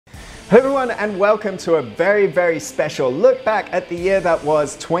Hey everyone, and welcome to a very, very special look back at the year that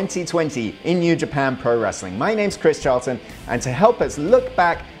was 2020 in New Japan Pro Wrestling. My name's Chris Charlton, and to help us look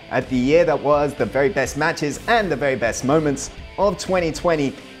back at the year that was, the very best matches and the very best moments of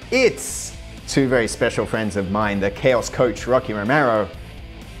 2020, it's two very special friends of mine, the Chaos Coach Rocky Romero.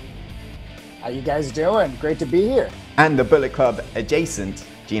 How you guys doing? Great to be here. And the Bullet Club adjacent,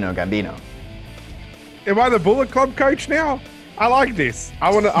 Gino Gambino. Am I the Bullet Club coach now? I like this. I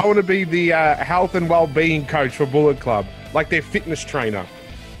want to be the health and well-being coach for Bullet Club, like their fitness trainer.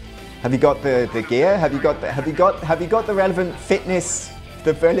 Have you got the gear? Have you got the relevant fitness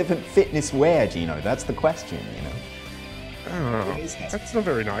wear, Gino? That's the question, you know. Oh, that's not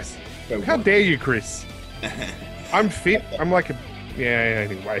very nice. How dare you, Chris? I'm fit. I'm like a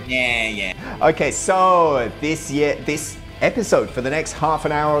anyway. Yeah. Okay, so this episode for the next half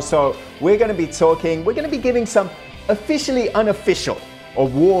an hour or so, we're going to be giving some officially unofficial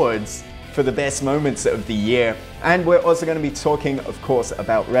awards for the best moments of the year. And we're also going to be talking, of course,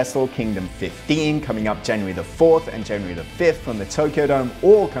 about Wrestle Kingdom 15 coming up January the 4th and January the 5th from the Tokyo Dome,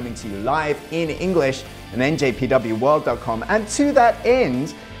 all coming to you live in English on NJPWworld.com. And to that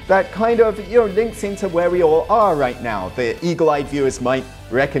end, that kind of links into where we all are right now. The eagle-eyed viewers might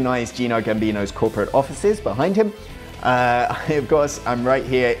recognize Gino Gambino's corporate offices behind him. Of course, I'm right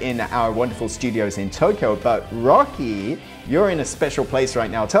here in our wonderful studios in Tokyo, but Rocky, you're in a special place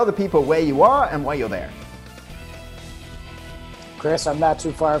right now. Tell the people where you are and why you're there. Chris, I'm not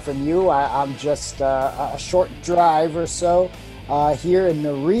too far from you. I'm just a short drive or so here in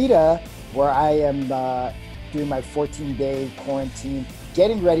Narita, where I am doing my 14-day quarantine,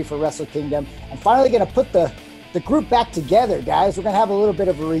 getting ready for Wrestle Kingdom. I'm finally going to put the group back together, guys. We're going to have a little bit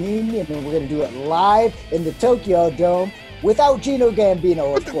of a reunion, and we're going to do it live in the Tokyo Dome without Gino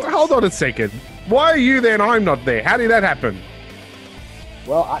Gambino, of course. Hold on a second. Why are you there and I'm not there? How did that happen?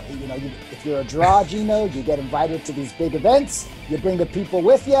 Well, if you're a draw, Gino, you get invited to these big events. You bring the people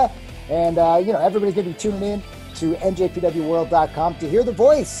with you, and everybody's going to be tuning in to NJPWworld.com to hear the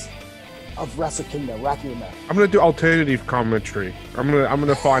voice of Wrestle Kingdom, Rocky Romero. I'm going to do alternative commentary. I'm going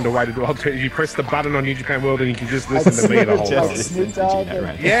to find a way to do alternative. You press the button on New Japan World and you can just listen to me the whole time. Snoop Dogg.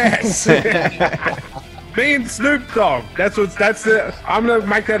 Yes. Me and Snoop Dogg. I'm going to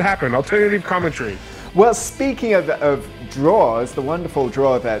make that happen. Alternative commentary. Well, speaking of draws, the wonderful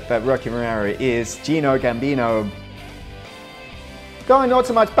draw that Rocky Romero is, Gino Gambino going not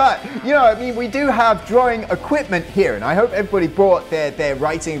so much, but we do have drawing equipment here, and I hope everybody brought their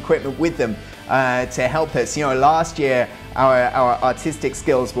writing equipment with them to help us. Last year our artistic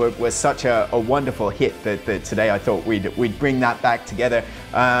skills were such a wonderful hit that today I thought we'd bring that back together.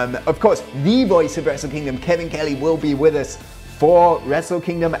 Of course, the voice of Wrestle Kingdom, Kevin Kelly, will be with us for Wrestle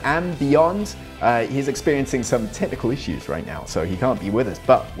Kingdom and beyond. He's experiencing some technical issues right now, so he can't be with us,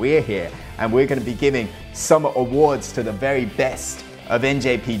 but we're here, and we're going to be giving some awards to the very best of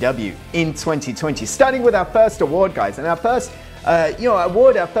NJPW in 2020. Starting with our first award, guys, and our first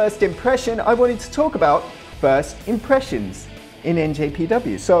award, our first impression, I wanted to talk about first impressions in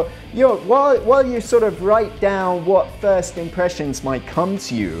NJPW. So, while you sort of write down what first impressions might come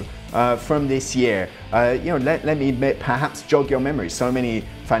to you from this year, let me perhaps jog your memory. So many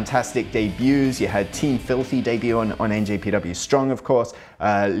fantastic debuts. You had Team Filthy debut on NJPW Strong, of course.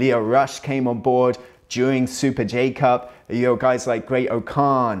 Leo Rush came on board during Super J Cup. Guys like Great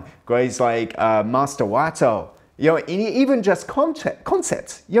Okan, guys like Master Wato, even just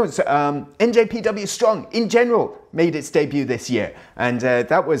concepts. NJPW Strong in general made its debut this year, and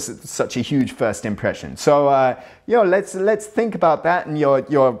that was such a huge first impression. So let's think about that. And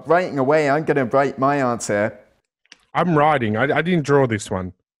you're writing away. I'm going to write my answer. I'm writing. I didn't draw this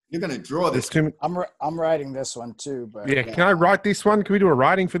one. You're going to draw this. I'm writing this one too. But yeah, can I write this one? Can we do a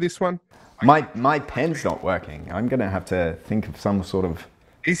writing for this one? My pen's not working. I'm going to have to think of some sort of...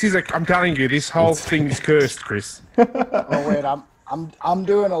 I'm telling you, this whole thing's cursed, Chris. Oh wait, I'm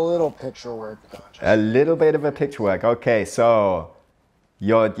doing a little picture work. A little bit of a picture work. Okay, so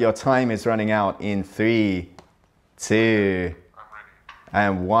your time is running out in 3, 2,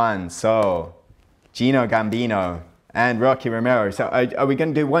 and 1. So Gino Gambino and Rocky Romero. So are we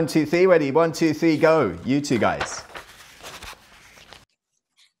going to do 1, 2, 3? Ready? 1, 2, 3, go. You two guys.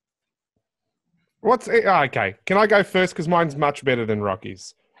 Okay, can I go first? Because mine's much better than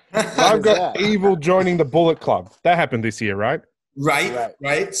Rocky's. I've got Evil joining the Bullet Club. That happened this year, right? Right.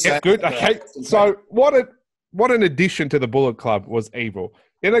 So, yeah, good. Okay. So what an addition to the Bullet Club was Evil.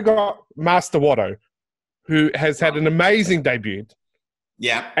 Then I got Master Wato, who has had an amazing debut.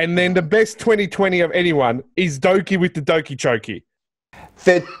 Yeah. And then the best 2020 of anyone is Doki with the Doki Choki.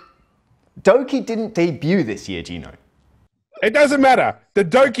 The Doki didn't debut this year, Gino. It doesn't matter. The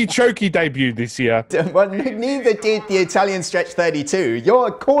Doki Choki debuted this year. Well, neither did the Italian Stretch 32.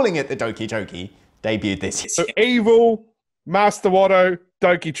 You're calling it the Doki Choki debuted this year. So Evil, Master Watto,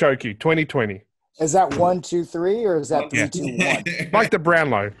 Doki Choki, 2020. Is that 1, 2, 3, or is that 3, 2, 1? Like the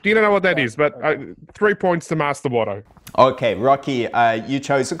Brownlow. Do you know what that is? But 3 points to Master Watto. Okay, Rocky, you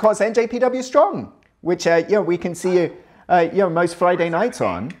chose, of course, NJPW Strong, which we can see you most Friday nights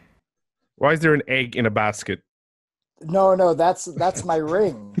on. Why is there an egg in a basket? No, that's my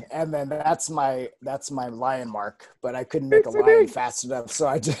ring, and then that's my lion mark. But I couldn't make a lion fast enough, so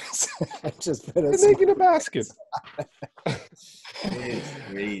I just put an egg in a basket. Good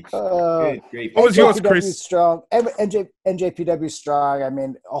grief. What was yours, Chris? Strong, NJPW Strong. I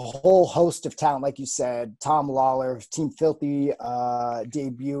mean, a whole host of talent, like you said. Tom Lawler, Team Filthy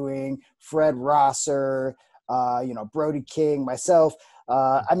debuting, Fred Rosser, Brody King, myself.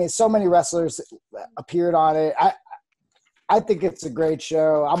 I mean, so many wrestlers appeared on it. I think it's a great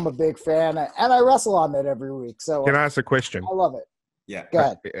show. I'm a big fan, and I wrestle on it every week. So can I ask a question? I love it. Yeah. Go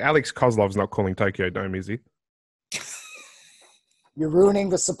ahead. Alex Kozlov's not calling Tokyo Dome, is he? You're ruining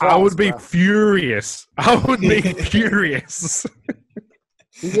the surprise. I would be furious. I would be furious.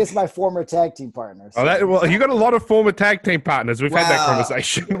 He is my former tag team partner. So. Well, you got a lot of former tag team partners. We've had that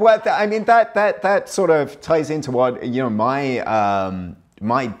conversation. Well, I mean, that sort of ties into what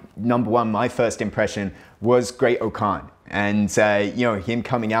my number one, my first impression was Great Okan. And, him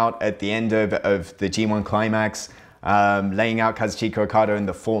coming out at the end of the G1 Climax, laying out Kazuchika Okada in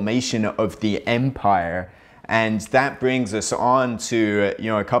the formation of the Empire. And that brings us on to,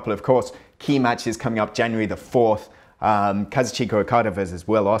 a couple of course, key matches coming up January the 4th. Kazuchika Okada versus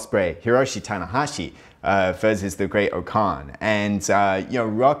Will Ospreay, Hiroshi Tanahashi versus the Great Okan. And,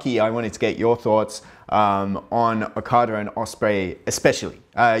 Rocky, I wanted to get your thoughts on Okada and Ospreay especially.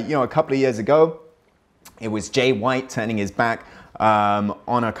 A couple of years ago, it was Jay White turning his back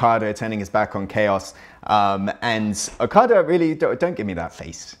on Okada, turning his back on Chaos. And Okada really, don't give me that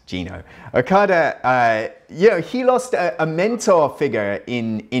face, Gino. Okada, he lost a mentor figure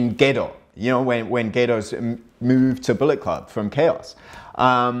in Gedo, when Gedo's moved to Bullet Club from Chaos.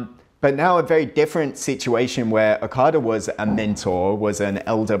 But now a very different situation where Okada was a mentor, was an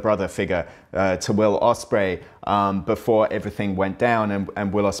elder brother figure to Will Ospreay before everything went down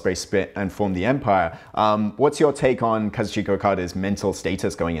and Will Ospreay split and formed the Empire. What's your take on Kazuchika Okada's mental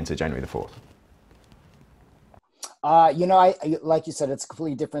status going into January the 4th? I like you said, it's a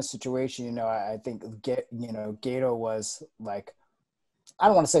completely different situation. I think Gedo was like, I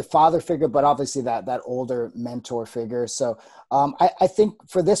don't want to say father figure, but obviously that older mentor figure. So I think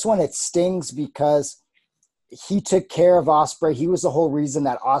for this one, it stings because he took care of Ospreay. He was the whole reason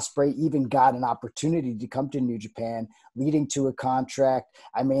that Ospreay even got an opportunity to come to New Japan, leading to a contract.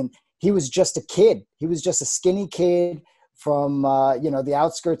 I mean, he was just a kid. He was just a skinny kid from, the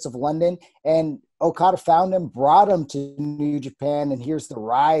outskirts of London. And Okada found him, brought him to New Japan, and here's the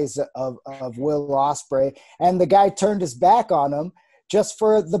rise of Will Ospreay. And the guy turned his back on him just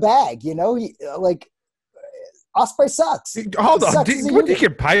for the bag, Ospreay sucks. Hold on, what do you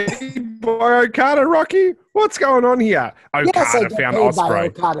get paid by Okada, Rocky? What's going on here? Okada found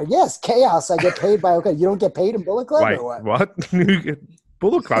Ospreay. Yes, Chaos. I get paid by Okada. You don't get paid in Bullet Club. Wait, or what?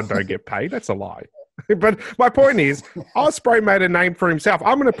 Bullet Club don't get paid. That's a lie. But my point is, Ospreay made a name for himself.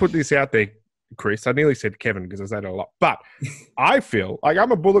 I'm going to put this out there, Chris. I nearly said Kevin because I said it a lot. But I feel like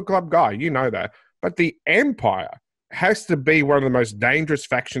I'm a Bullet Club guy. You know that. But the Empire has to be one of the most dangerous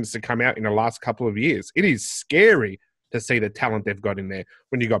factions to come out in the last couple of years. It is scary to see the talent they've got in there.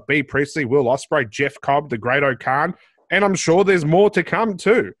 When you got B. Priestley, Will Ospreay, Jeff Cobb, the Great Okan, and I'm sure there's more to come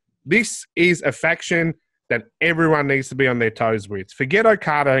too. This is a faction that everyone needs to be on their toes with. Forget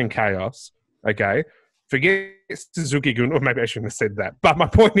Okada and Chaos, okay? Forget Suzuki-gun, or maybe I shouldn't have said that. But my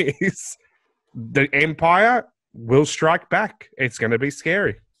point is, the Empire will strike back. It's going to be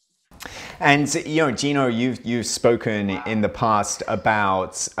scary. And, Gino, you've spoken in the past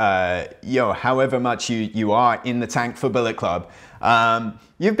about, however much you are in the tank for Bullet Club.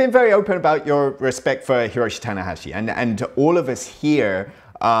 You've been very open about your respect for Hiroshi Tanahashi. And all of us here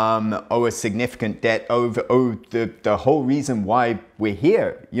owe a significant debt over the whole reason why we're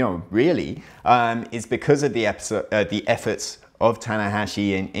here, really, is because of the efforts of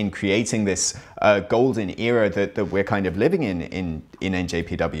Tanahashi in creating this golden era that we're kind of living in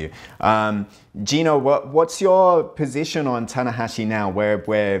NJPW. Gino, what's your position on Tanahashi now,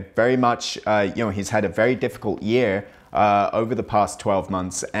 where very much, he's had a very difficult year over the past 12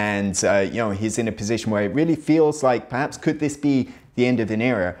 months, and, he's in a position where it really feels like perhaps could this be the end of an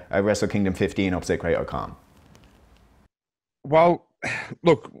era at Wrestle Kingdom 15 opposite Great Okan? Well,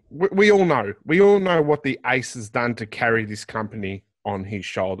 look, we all know what the ace has done to carry this company on his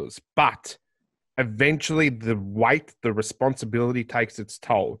shoulders, but eventually the weight, the responsibility takes its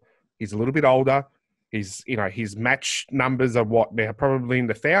toll. He's a little bit older. His match numbers are what now? Probably in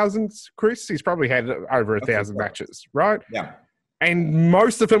the thousands, Chris. He's probably had over 1,000 matches, right? Yeah. And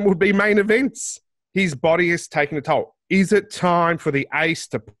most of them would be main events. His body is taking a toll. Is it time for the ace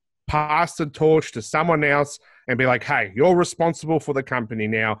to pass the torch to someone else and be like, hey, you're responsible for the company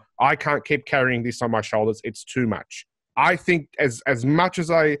now. I can't keep carrying this on my shoulders. It's too much. I think as much as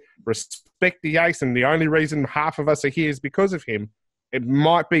I respect the ace, and the only reason half of us are here is because of him, it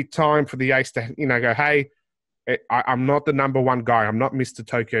might be time for the ace to, go, hey, I'm not the number one guy. I'm not Mr.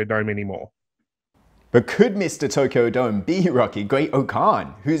 Tokyo Dome anymore. But could Mr. Tokyo Dome be, Rocky,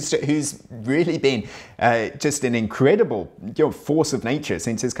 Great-O-Khan, who's really been just an incredible force of nature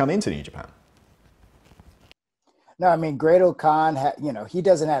since he's come into New Japan? No, I mean, Great-O-Khan, he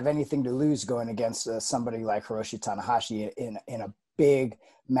doesn't have anything to lose going against somebody like Hiroshi Tanahashi in a big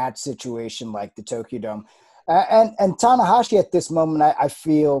match situation like the Tokyo Dome. And Tanahashi at this moment, I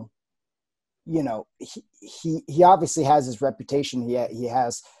feel, he obviously has his reputation. He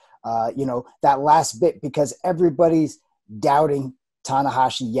has, that last bit, because everybody's doubting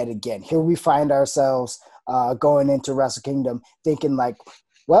Tanahashi yet again. Here we find ourselves going into Wrestle Kingdom thinking like,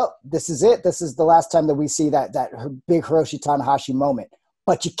 well, this is it. This is the last time that we see that big Hiroshi Tanahashi moment.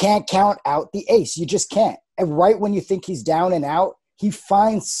 But you can't count out the ace. You just can't. And right when you think he's down and out, he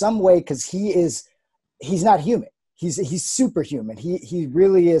finds some way, because he's not human. He's superhuman. He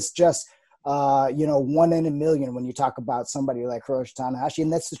really is just, 1 in a million when you talk about somebody like Hiroshi Tanahashi.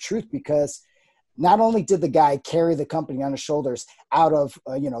 And that's the truth, because not only did the guy carry the company on his shoulders out of,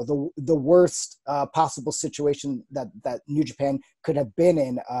 the worst possible situation that New Japan could have been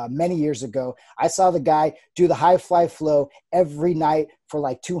in many years ago. I saw the guy do the high fly flow every night for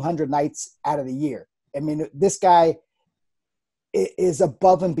like 200 nights out of the year. I mean, this guy is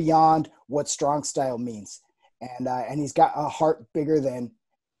above and beyond what strong style means. And he's got a heart bigger than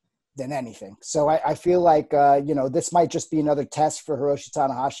anything. So I feel like, this might just be another test for Hiroshi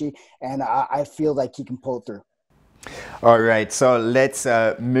Tanahashi, and I feel like he can pull it through. All right, so let's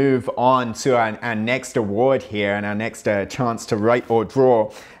move on to our next award here, and our next chance to write or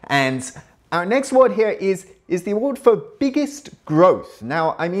draw. And our next award here is the award for biggest growth.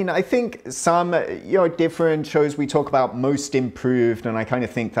 Now, I mean, I think some different shows we talk about most improved, and I kind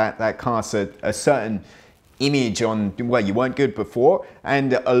of think that casts a certain image on, well, you weren't good before,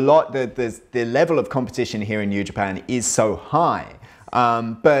 and a lot, the level of competition here in New Japan is so high.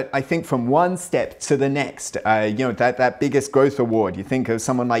 But I think from one step to the next, that biggest growth award, you think of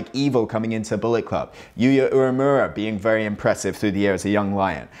someone like Evil coming into Bullet Club, Yuya Uemura being very impressive through the year as a young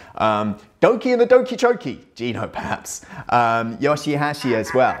lion, Doki and the Doki Choki, Gino perhaps, Yoshihashi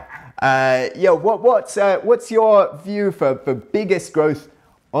as well. What's your view for biggest growth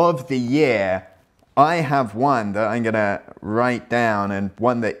of the year? I have one that I'm going to write down, and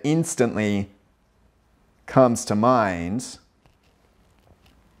one that instantly comes to mind.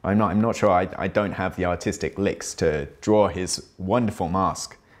 I'm not sure. I don't have the artistic licks to draw his wonderful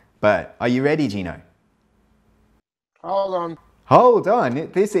mask. But are you ready, Gino? Hold on. Hold on.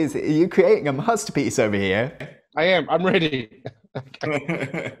 You're creating a masterpiece over here. I am. I'm ready.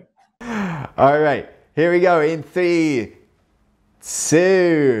 All right. Here we go. In 3,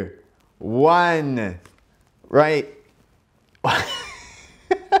 2, 1. Right.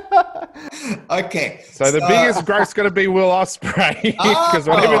 Okay. So the biggest growth's going to be Will Ospreay, because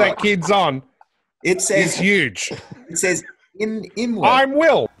whenever that kid's on, it says he's huge. It says in Will. I'm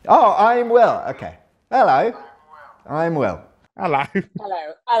Will. Oh, I'm Will. Okay. Hello. I'm Will. Hello.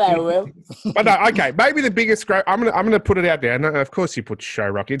 Hello, Will. But no, okay. Maybe the biggest growth. I'm gonna put it out there. No, of course you put Show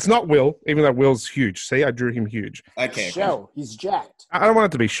Rocky. It's not Will, even though Will's huge. See, I drew him huge. Okay. Show. He's jacked. I don't want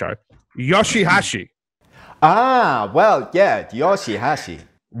it to be Show. Yoshihashi. Well, yeah, Yoshihashi.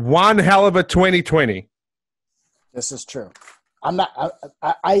 One hell of a 2020. This is true. I'm not.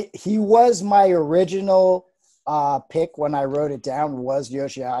 He was my original pick when I wrote it down, was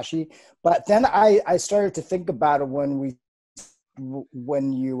Yoshihashi. But then I started to think about it when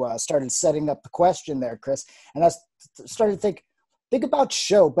you started setting up the question there, Chris, and I started to think about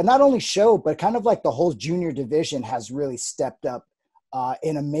Show, but not only Show, but kind of like the whole junior division has really stepped up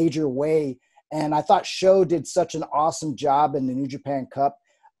in a major way. And I thought Show did such an awesome job in the New Japan Cup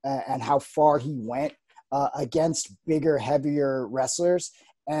and how far he went against bigger, heavier wrestlers.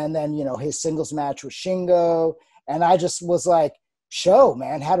 And then, his singles match with Shingo. And I just was like, Show,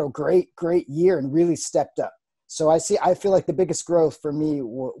 man, had a great year and really stepped up. So I feel like the biggest growth for me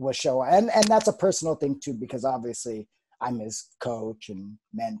was Show. And that's a personal thing too, because obviously I'm his coach and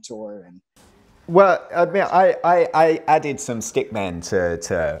mentor. And Well, I mean, I added some stickmen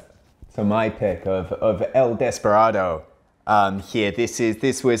to my pick of El Desperado. Here,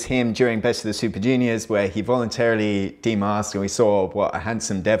 this was him during Best of the Super Juniors, where he voluntarily demasked, and we saw what a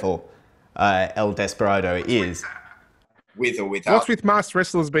handsome devil El Desperado is. With or without. What's with masked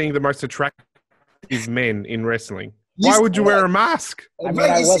wrestlers being the most attractive men in wrestling? Why would you wear a mask? I mean,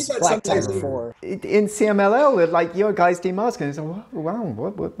 I was black type before. In CMLL, like your guys demasking, and so wow,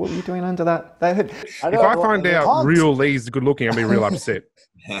 what were you doing under that hood? If I find out real Lee's good looking, I'll be real upset.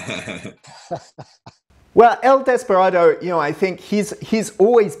 Well, El Desperado, I think he's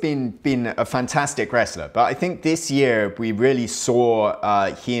always been a fantastic wrestler, but I think this year we really saw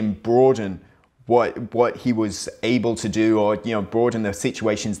him broaden what he was able to do, or broaden the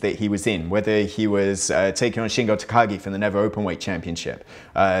situations that he was in. Whether he was taking on Shingo Takagi for the Never Openweight Championship,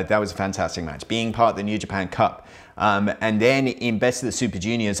 that was a fantastic match. Being part of the New Japan Cup. And then in Best of the Super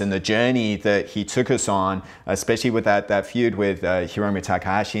Juniors and the journey that he took us on, especially with that feud with Hiromu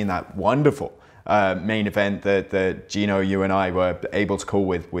Takahashi and that wonderful main event that Gino, you and I were able to call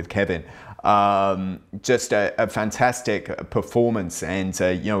with Kevin. Just a fantastic performance. And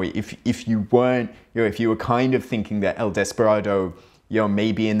if you weren't, if you were kind of thinking that El Desperado,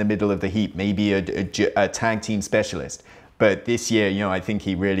 maybe in the middle of the heap, maybe a tag team specialist. But this year, I think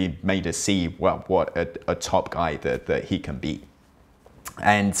he really made us see, well, what a top guy that he can be.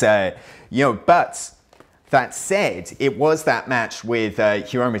 And, but that said, it was that match with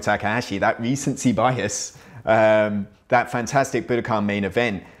Hiromu Takahashi, that recency bias, that fantastic Budokan main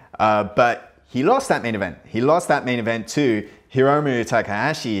event. But he lost that main event. He lost that main event to Hiromu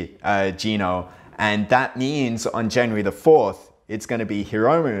Takahashi, Gino. And that means on January the 4th, it's going to be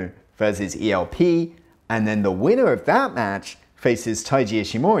Hiromu versus ELP. And then the winner of that match faces Taiji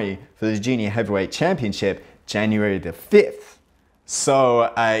Ishimori for the Junior Heavyweight Championship, January the 5th.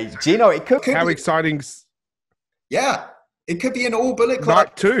 So, Gino, it could be... How exciting... Yeah, it could be an all Bullet Club.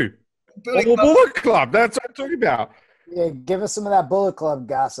 Night 2. Bullet Club. That's what I'm talking about. Yeah, give us some of that Bullet Club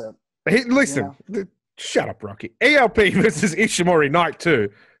gossip. Hey, listen, shut up, Rocky. ELP versus Ishimori Night 2.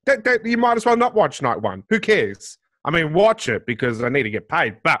 That you might as well not watch Night 1. Who cares? I mean, watch it because I need to get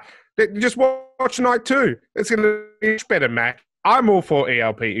paid. But just watch Night 2. It's going to be a much better match. I'm all for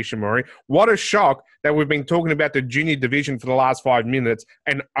ELP Ishimori. What a shock that we've been talking about the junior division for the last 5 minutes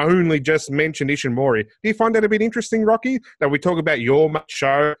and only just mentioned Ishimori. Do you find that a bit interesting, Rocky? That we talk about your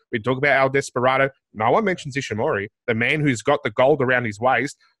show, we talk about El Desperado. No one mentions Ishimori, the man who's got the gold around his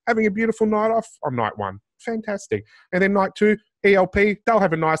waist, having a beautiful night off on Night 1. Fantastic. And then Night 2, ELP, they'll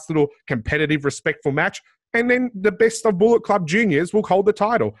have a nice little competitive, respectful match. And then the best of Bullet Club juniors will hold the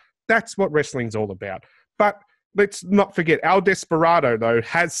title. That's what wrestling's all about. But let's not forget, El Desperado, though,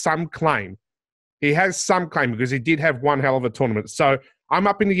 has some claim. He has some claim because he did have one hell of a tournament. So I'm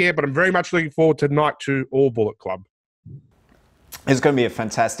up in the air, but I'm very much looking forward to Night 2 All Bullet Club. It's going to be a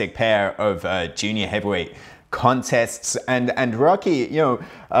fantastic pair of junior heavyweight contests. And Rocky, the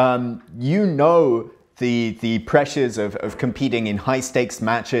pressures of competing in high-stakes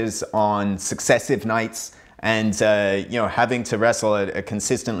matches on successive nights and, having to wrestle at a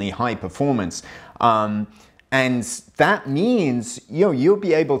consistently high performance. And that means, you'll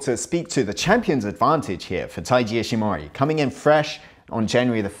be able to speak to the champion's advantage here for Taiji Ishimori, coming in fresh on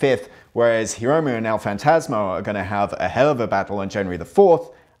January the 5th, whereas Hiromu and El Phantasmo are going to have a hell of a battle on January the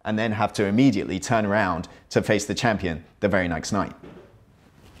 4th, and then have to immediately turn around to face the champion the very next night.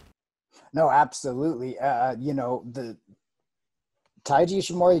 No, absolutely. The Taiji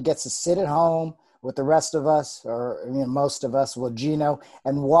Ishimori gets to sit at home with the rest of us, or most of us, with Gino,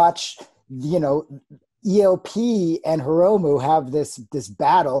 and watch, ELP and Hiromu have this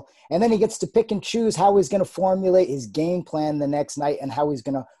battle, and then he gets to pick and choose how he's going to formulate his game plan the next night and how he's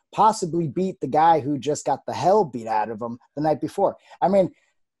going to possibly beat the guy who just got the hell beat out of him the night before. I mean,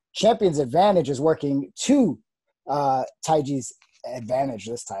 champion's advantage is working to Taiji's advantage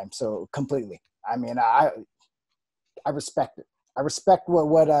this time, so completely. I mean, I respect it. I respect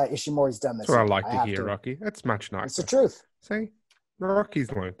what Ishimori's done this That's what year. I like to hear, Rocky. That's much nicer. It's the truth. See?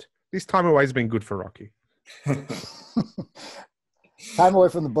 Rocky's learnt. This time away has been good for Rocky. Time away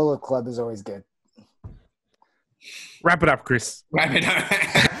from the Bullet Club is always good. Wrap it up, Chris. Wrap it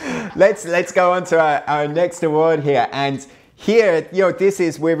up. Let's go on to our next award here. And here,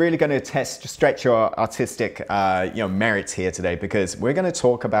 we're really going to stretch your artistic, merits here today, because we're going to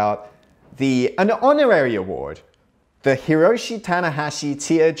talk about an honorary award, the Hiroshi Tanahashi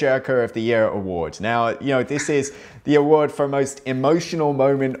Tearjerker of the Year Award. Now, this is the award for most emotional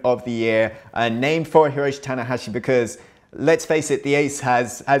moment of the year, named for Hiroshi Tanahashi because let's face it, the ace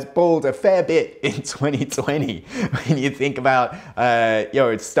has balled a fair bit in 2020. When you think about,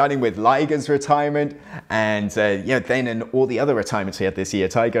 it's starting with Liger's retirement and, then in all the other retirements we had this year,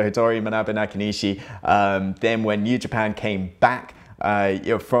 Tiger, Hattori, Manabe Nakanishi. Then when New Japan came back,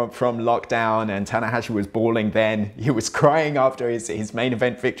 from lockdown, and Tanahashi was balling then. He was crying after his main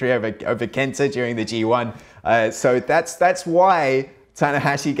event victory over Kenta during the G1. So that's why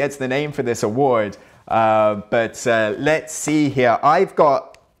Tanahashi gets the name for this award. But let's see here. I've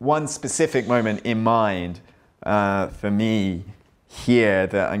got one specific moment in mind for me here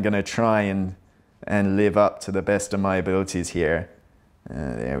that I'm going to try and live up to the best of my abilities here.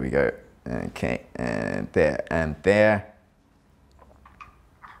 There we go. Okay, and there and there.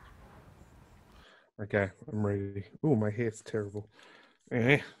 Okay, I'm ready. Oh, my hair's terrible.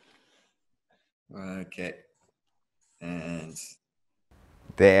 Okay. And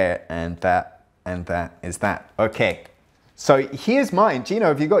there and that is that. Okay. So here's mine. Gino,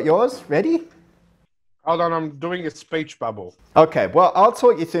 have you got yours ready? Hold on, I'm doing a speech bubble. Okay, well, I'll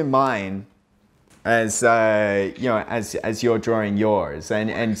talk you through mine as as you're drawing yours.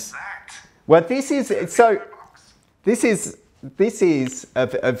 And well, this is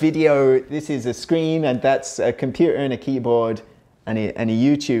a video, this is a screen, and that's a computer and a keyboard and a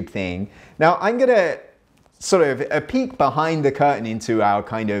YouTube thing. Now, I'm going to sort of a peek behind the curtain into our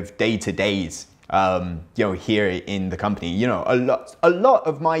kind of day-to-days, here in the company. A lot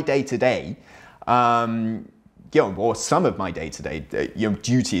of my day-to-day, or some of my day-to-day,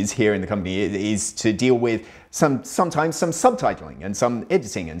 duties here in the company is to deal with sometimes some subtitling and some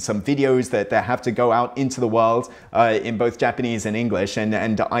editing and some videos that have to go out into the world in both Japanese and English,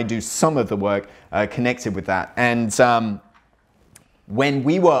 and I do some of the work connected with that. And when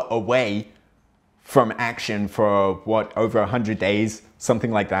we were away from action for over 100 days,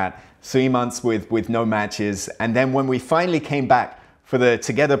 something like that, 3 months with no matches, and then when we finally came back for the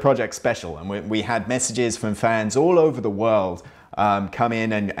Together Project special, and we had messages from fans all over the world come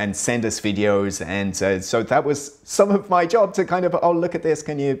in and send us videos, and so that was some of my job to kind of, oh, look at this,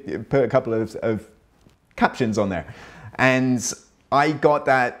 can you put a couple of captions on there? And I got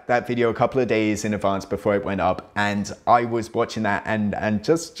that video a couple of days in advance before it went up, and I was watching that and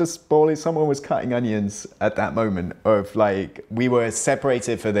just bawling. Someone was cutting onions at that moment of like, we were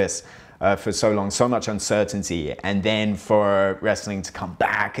separated for this for so long, so much uncertainty, and then for wrestling to come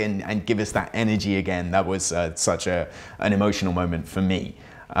back and give us that energy again, that was such an emotional moment for me.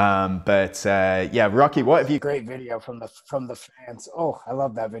 Yeah, Rocky, what have you? Great video from the fans. Oh, I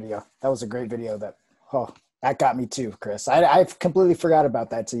love that video. That was a great video. That got me too, Chris. I completely forgot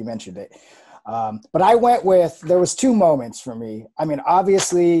about that till you mentioned it. But I went with, there was two moments for me. I mean,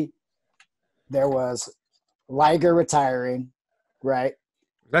 obviously there was Liger retiring, right?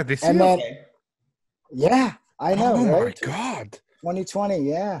 That this and year? then, yeah, I know, oh right? My God. 2020,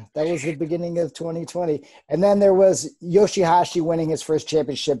 yeah. That was the beginning of 2020. And then there was Yoshihashi winning his first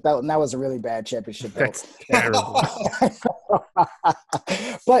championship belt, and that was a really bad championship belt. That's terrible.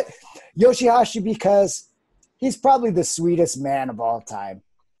 But Yoshihashi, because he's probably the sweetest man of all time,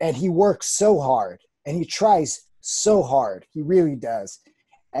 and he works so hard, and he tries so hard. He really does.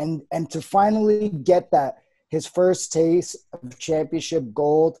 And to finally get his first taste of championship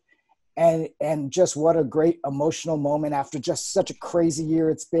gold, and just what a great emotional moment after just such a crazy year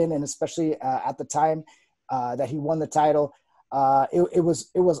it's been, and especially at the time that he won the title, it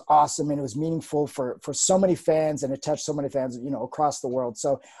was awesome, and it was meaningful for so many fans, and it touched so many fans, across the world.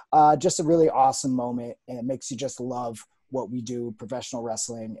 So just a really awesome moment, and it makes you just love what we do, professional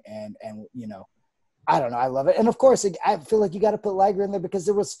wrestling, and I don't know, I love it. And of course, I feel like you got to put Liger in there because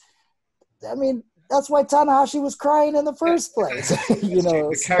that's why Tanahashi was crying in the first place. The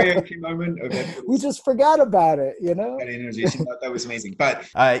karaoke moment of it. We just forgot about it, That was amazing. But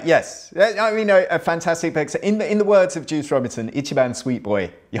yes, I mean, a fantastic pick. In the words of Juice Robinson, Ichiban Sweet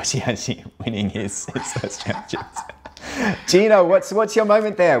Boy Yoshihashi winning his first championship. Gino, what's your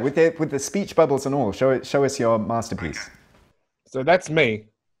moment there with the speech bubbles and all? Show us your masterpiece. So that's me.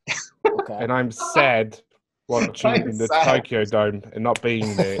 Okay. And I'm sad watching in the Tokyo Dome and not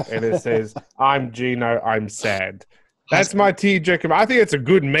being there. And it says, I'm Gino, I'm sad. That's my tearjerker. I think it's a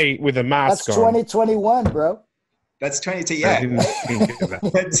good meet with a mask That's on. 2021, bro. That's 22, yeah. I didn't think of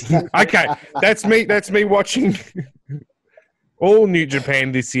that. Okay, that's me watching all New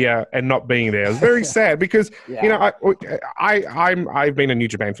Japan this year and not being there. I was very sad because I've been a New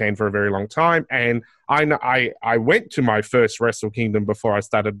Japan fan for a very long time, and I went to my first Wrestle Kingdom before I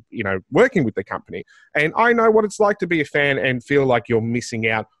started working with the company, and I know what it's like to be a fan and feel like you're missing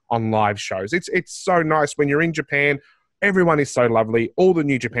out on live shows. It's so nice when you're in Japan. Everyone is so lovely. All the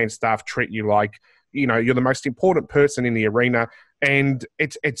New Japan staff treat you like you're the most important person in the arena, and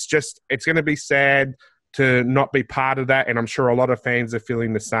it's going to be sad to not be part of that, and I'm sure a lot of fans are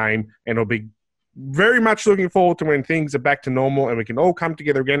feeling the same, and it'll be very much looking forward to when things are back to normal and we can all come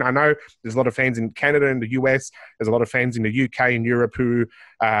together again. I know there's a lot of fans in Canada and the US, there's a lot of fans in the UK and Europe who,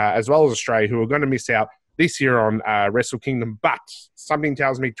 as well as Australia, who are going to miss out this year on Wrestle Kingdom, but something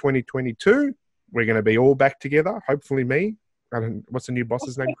tells me 2022, we're going to be all back together, hopefully me. What's the new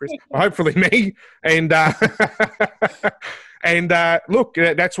boss's name, Chris? Well, hopefully me. And look,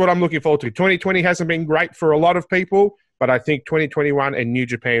 that's what I'm looking forward to. 2020 hasn't been great for a lot of people, but I think 2021 and New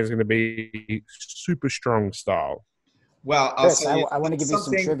Japan is going to be super strong style. Well, Chris, I want to give you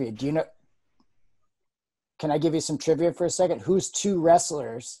some trivia. Do you know? Can I give you some trivia for a second? Who's two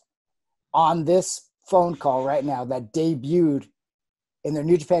wrestlers on this phone call right now that debuted in their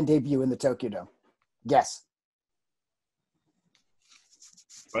New Japan debut in the Tokyo Dome? Guess.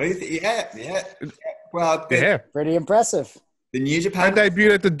 Yeah. Well, yeah, pretty impressive. The New Japan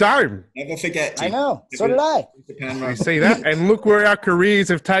debuted at the Dome. Never forget. I know. So did I. You see that? And look where our careers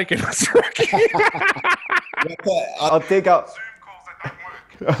have taken us. I'll dig up.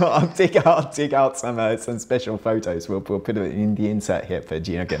 I'll dig out some special photos. We'll put it in the insert here for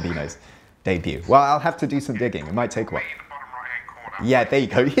Gino Gambino's debut. Well, I'll have to do some digging. It might take a while. Yeah, there you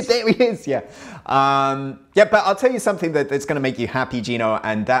go. There he is. Yeah. But I'll tell you something that's going to make you happy, Gino,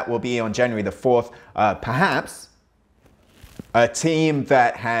 and that will be on January the 4th. Perhaps a team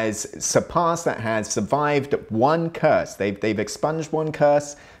that has survived one curse. They've expunged one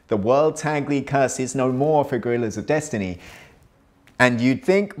curse. The World Tag League curse is no more for Guerrillas of Destiny. And you'd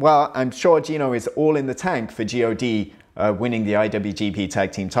think, well, I'm sure Gino is all in the tank for GOD winning the IWGP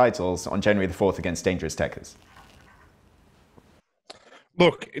Tag Team titles on January the 4th against Dangerous Tekkers.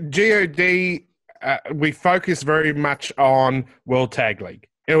 Look, GOD, we focus very much on World Tag League.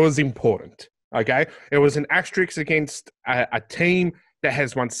 It was important, okay? It was an asterisk against a team that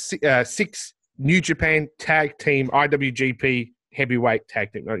has won 6 New Japan Tag Team IWGP Heavyweight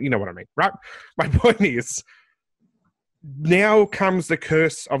Tag Team. You know what I mean, right? My point is, now comes the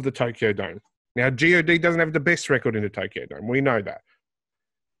curse of the Tokyo Dome. Now, GOD doesn't have the best record in the Tokyo Dome. We know that.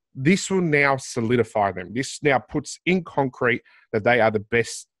 This will now solidify them. This now puts in concrete that they are the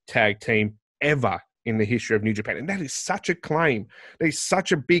best tag team ever in the history of New Japan. And that is such a claim. That is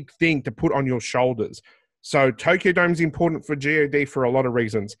such a big thing to put on your shoulders. So Tokyo Dome is important for GOD for a lot of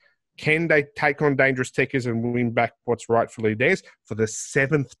reasons. Can they take on Dangerous Tekkers and win back what's rightfully theirs for the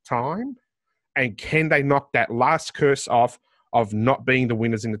 7th time? And can they knock that last curse off of not being the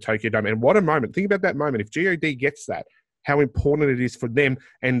winners in the Tokyo Dome? And what a moment. Think about that moment. If GOD gets that, how important it is for them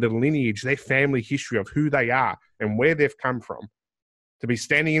and the lineage, their family history of who they are and where they've come from. To be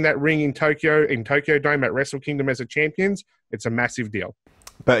standing in that ring in Tokyo Dome at Wrestle Kingdom as a champions, it's a massive deal.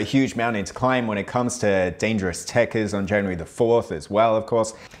 But a huge mountain to climb when it comes to Dangerous Tekkers on January the 4th as well, of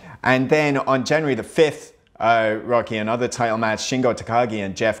course. And then on January the 5th, Rocky, another title match, Shingo Takagi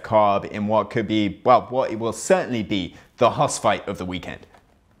and Jeff Cobb in what could be, well, what it will certainly be the Hoss fight of the weekend.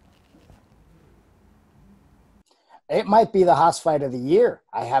 It might be the Hoss fight of the year,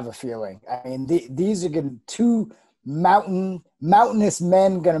 I have a feeling. I mean, these are going two mountainous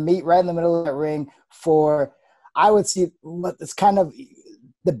men going to meet right in the middle of that ring for, I would see what it's kind of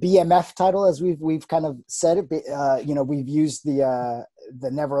the BMF title, as we've kind of said it. We've used the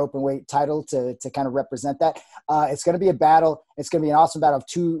Never Open Weight title to kind of represent that. It's going to be a battle. It's going to be an awesome battle of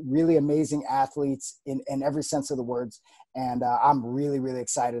two really amazing athletes in every sense of the words. And I'm really, really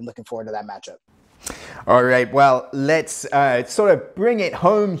excited and looking forward to that matchup. All right, well, let's sort of bring it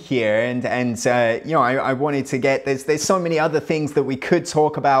home here. And I wanted to get, there's so many other things that we could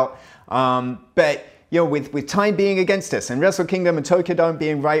talk about. But, with time being against us and Wrestle Kingdom and Tokyo Dome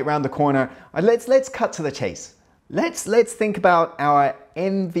being right around the corner, let's cut to the chase. Let's think about our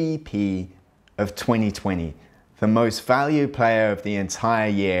MVP of 2020, the most valued player of the entire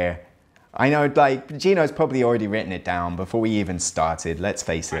year. I know, Gino's probably already written it down before we even started. Let's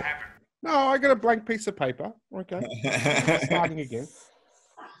face it. No, I got a blank piece of paper. Okay. Starting again.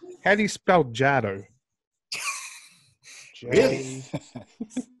 How do you spell Jado? Really?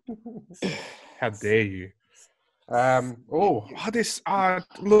 How dare you?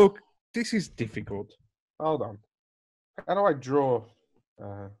 Look, this is difficult. Hold on. How do I draw?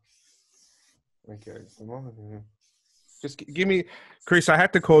 Okay. Just give me, Chris, I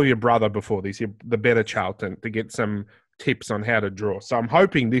had to call your brother before this, the better Charlton, to get some tips on how to draw. So I'm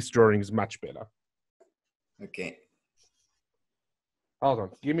hoping this drawing is much better. Okay. Oh, Hold on.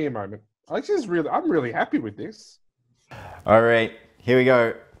 Give me a moment. I'm really happy with this. All right, here we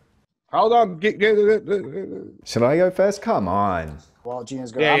go. Hold on. Should I go first? Come on. Well,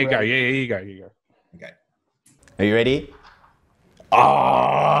 Gino's going. Yeah, you go. Yeah, you go. Okay. Are you ready?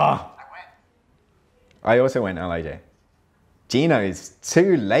 Ah! I also went LIJ. Gino is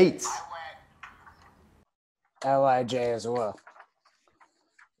too late. LIJ as well.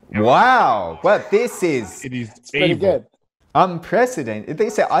 Wow. Well, this is It is Pretty evil. good. unprecedented. They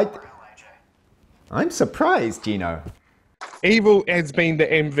say I'm surprised, Gino. Evil has been the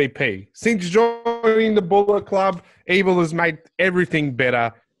MVP. Since joining the Bullet Club, Evil has made everything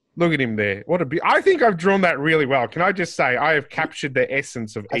better. Look at him there. I think I've drawn that really well. Can I just say I have captured the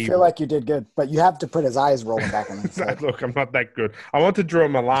essence of I Evil. feel like you did good, but you have to put his eyes rolling back on his head. Look, I'm not that good. I want to draw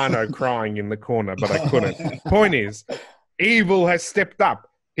Milano crying in the corner, but I couldn't. Point is, Evil has stepped up.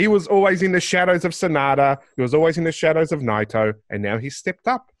 He was always in the shadows of Sonata. He was always in the shadows of Naito, and now he's stepped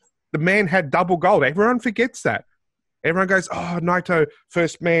up. The man had double gold. Everyone forgets that. Everyone goes, oh, Naito,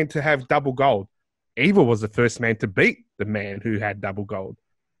 first man to have double gold. Evil was the first man to beat the man who had double gold.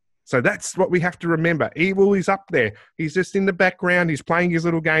 So that's what we have to remember. Evil is up there. He's just in the background. He's playing his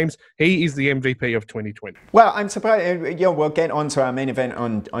little games. He is the MVP of 2020. Well, I'm surprised. We'll get on to our main event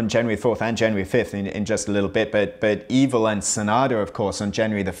on January 4th and January 5th in just a little bit. But Evil and Sonata, of course, on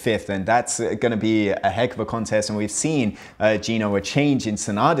January the 5th. And that's going to be a heck of a contest. And we've seen, Gino, a change in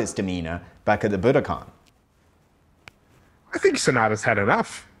Sonata's demeanor back at the Budokan. I think Sonata's had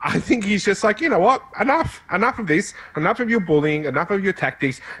enough. I think he's just like, you know what? Enough of this. Enough of your bullying. Enough of your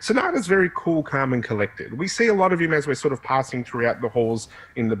tactics. Sonata's very cool, calm, and collected. We see a lot of him as we're sort of passing throughout the halls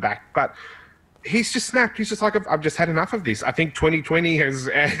in the back. But he's just snapped. He's just like, I've just had enough of this. I think 2020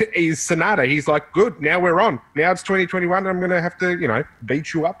 is Sonata. He's like, good, now we're on. Now it's 2021. I'm going to have to,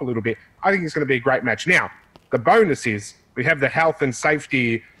 beat you up a little bit. I think it's going to be a great match. Now, the bonus is we have the health and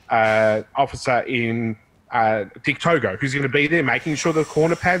safety officer in Dick Togo, who's going to be there, making sure the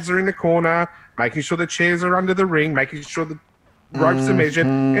corner pads are in the corner, making sure the chairs are under the ring, making sure the ropes are measured,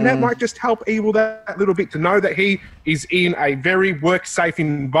 and that might just help Evil that little bit to know that he is in a very work-safe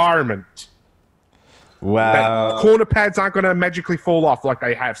environment. Wow. That corner pads aren't going to magically fall off like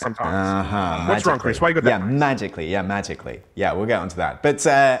they have sometimes. What's wrong, Chris? Why you got that? Magically. Yeah, we'll get onto that. But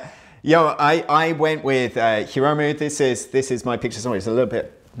I went with Hiromu. This is my picture. Sorry, it's a little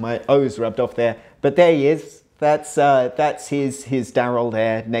bit, my O's rubbed off there. But there he is. That's his Daryl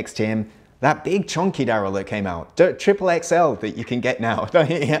there next to him. That big chunky Daryl that came out. Triple XL that you can get now.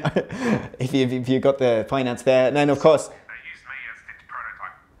 if you got the finance there. And then, of course... They used me as the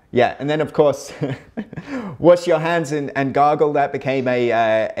prototype. Yeah, and then, of course, wash your hands and gargle. That became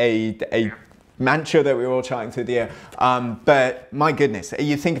a mantra that we were all chanting through the air. But my goodness,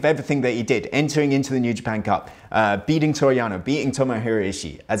 you think of everything that he did, entering into the New Japan Cup, beating Toriano, beating Tomohiro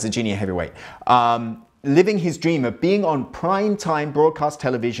Ishii as a junior heavyweight, living his dream of being on prime time broadcast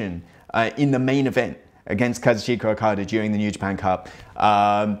television in the main event against Kazuchika Okada during the New Japan Cup,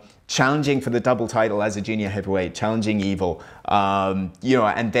 challenging for the double title as a junior heavyweight, challenging Evil,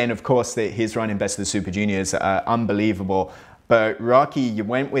 and then of course his run in Best of the Super Juniors, unbelievable. But Rocky, you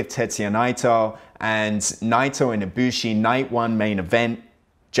went with Tetsuya Naito, and Naito and Ibushi, night one main event,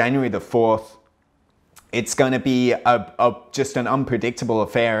 January the 4th. It's going to be just an unpredictable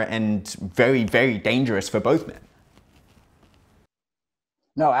affair and very, very dangerous for both men.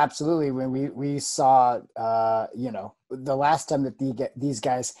 No, absolutely. When we saw, the last time that these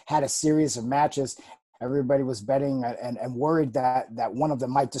guys had a series of matches, everybody was betting and worried that one of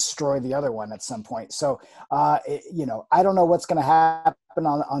them might destroy the other one at some point. So, I don't know what's going to happen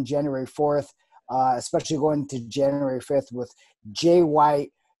on January 4th, especially going to January 5th with Jay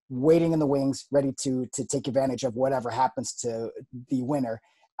White waiting in the wings, ready to take advantage of whatever happens to the winner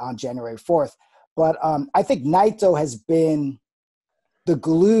on January 4th. But I think Naito has been the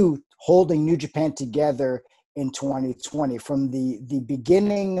glue holding New Japan together in 2020, from the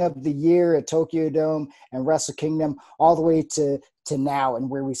beginning of the year at Tokyo Dome and Wrestle Kingdom all the way to now and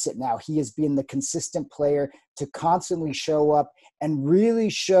where we sit now. He has been the consistent player to constantly show up and really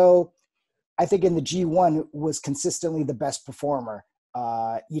show, I think in the G1 was consistently the best performer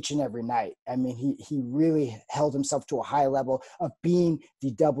each and every night. I mean, he really held himself to a high level of being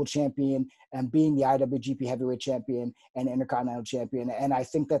the double champion and being the IWGP heavyweight champion and intercontinental champion. And I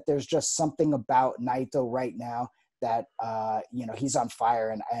think that there's just something about Naito right now that, he's on fire.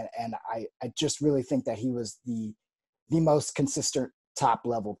 And I just really think that he was the most consistent top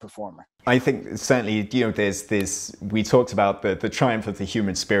level performer. I think certainly, we talked about the triumph of the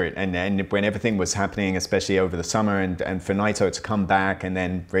human spirit, and when everything was happening, especially over the summer, and for Naito to come back and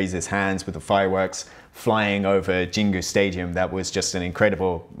then raise his hands with the fireworks flying over Jingu Stadium, that was just an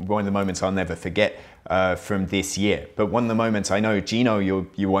incredible, one of the moments I'll never forget from this year. But one of the moments I know, Gino,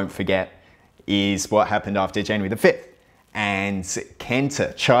 you won't forget is what happened after January the 5th. And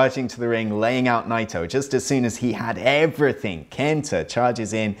Kenta charging to the ring, laying out Naito. Just as soon as he had everything, Kenta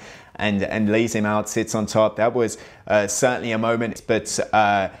charges in and lays him out, sits on top. That was certainly a moment. But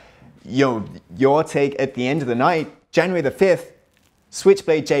your take at the end of the night, January the 5th,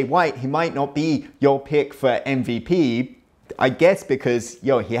 Switchblade Jay White, he might not be your pick for MVP, I guess because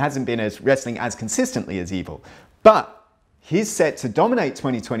he hasn't been wrestling as consistently as Evil. But he's set to dominate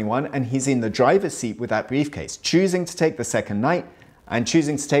 2021, and he's in the driver's seat with that briefcase, choosing to take the second night and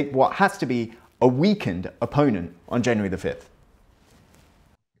choosing to take what has to be a weakened opponent on January the 5th.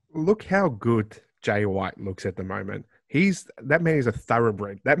 Look how good Jay White looks at the moment. That man is a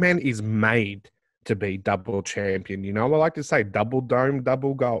thoroughbred. That man is made to be double champion. I like to say double dome,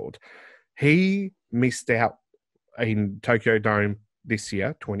 double gold. He missed out in Tokyo Dome this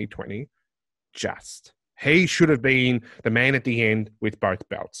year, 2020, He should have been the man at the end with both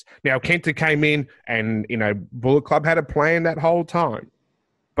belts. Now, Kenta came in and, Bullet Club had a plan that whole time.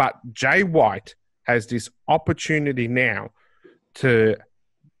 But Jay White has this opportunity now to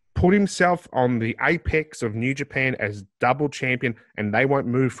put himself on the apex of New Japan as double champion, and they won't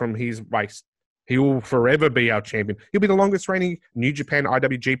move from his waist. He will forever be our champion. He'll be the longest reigning New Japan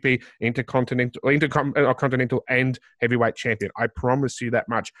IWGP Intercontinental and Heavyweight champion. I promise you that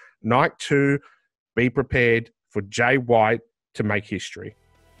much. Night 2, be prepared for Jay White to make history.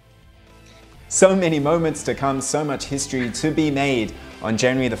 So many moments to come, so much history to be made on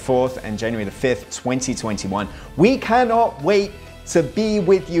January the 4th and January the 5th, 2021. We cannot wait to be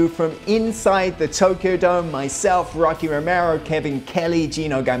with you from inside the Tokyo Dome. Myself, Rocky Romero, Kevin Kelly,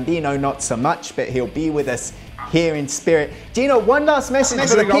 Gino Gambino, not so much, but he'll be with us here in spirit. Gino, one last message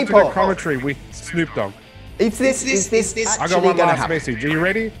for the people. Alternate commentary with Snoop Dogg. Is this I got one last message. Are you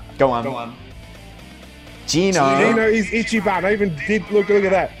ready? Go on. Gino is Ichiban. I even did look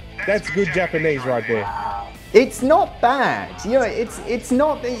at that. That's good Japanese right there. It's not bad. It's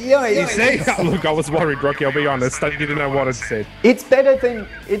not. You see? Look, I was worried, Rocky. I'll be honest. I didn't know what it said. It's better than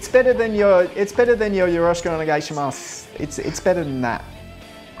your Yoroshiku Onegai shimasu. It's better than that.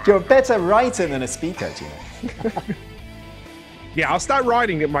 You're a better writer than a speaker, Gino. Yeah, I'll start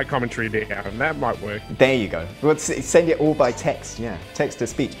writing my commentary down. That might work. There you go. We'll send it all by text. Yeah, text to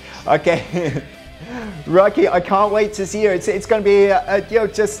speech. Okay. Rocky, I can't wait to see you. It's going to be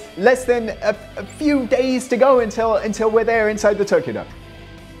just less than a few days to go until we're there inside the Tokyo Dome.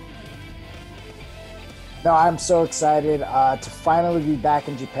 No, I'm so excited to finally be back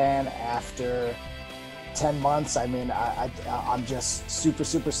in Japan after 10 months. I mean, I'm just super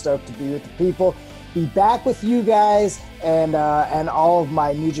stoked to be with the people, be back with you guys, and all of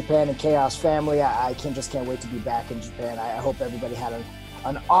my New Japan and Chaos family. I can't wait to be back in Japan. I hope everybody had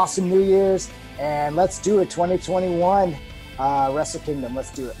an awesome New Year's. And let's do it, 2021, Wrestle Kingdom,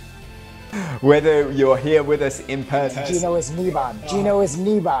 let's do it. Whether you're here with us in person. Gino is Niban. Gino is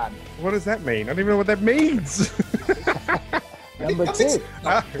Niban. What does that mean? I don't even know what that means. Number 2.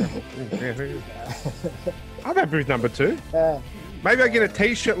 I'm happy with number 2. Maybe I get a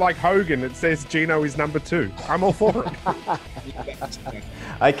t-shirt like Hogan that says Gino is number 2. I'm all for it.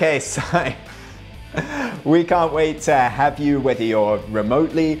 Okay, so we can't wait to have you, whether you're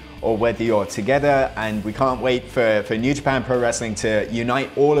remotely or whether you're together, and we can't wait for New Japan Pro Wrestling to unite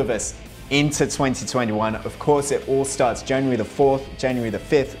all of us into 2021. Of course, it all starts January the 4th, January the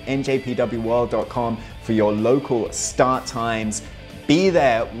 5th, njpwworld.com for your local start times. Be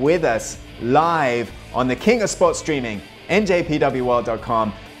there with us live on the King of Sports Streaming,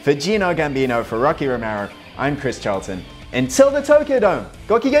 njpwworld.com. For Gino Gambino, for Rocky Romero, I'm Chris Charlton. Until the Tokyo Dome,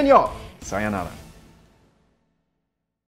 Gokigen yo, sayonara.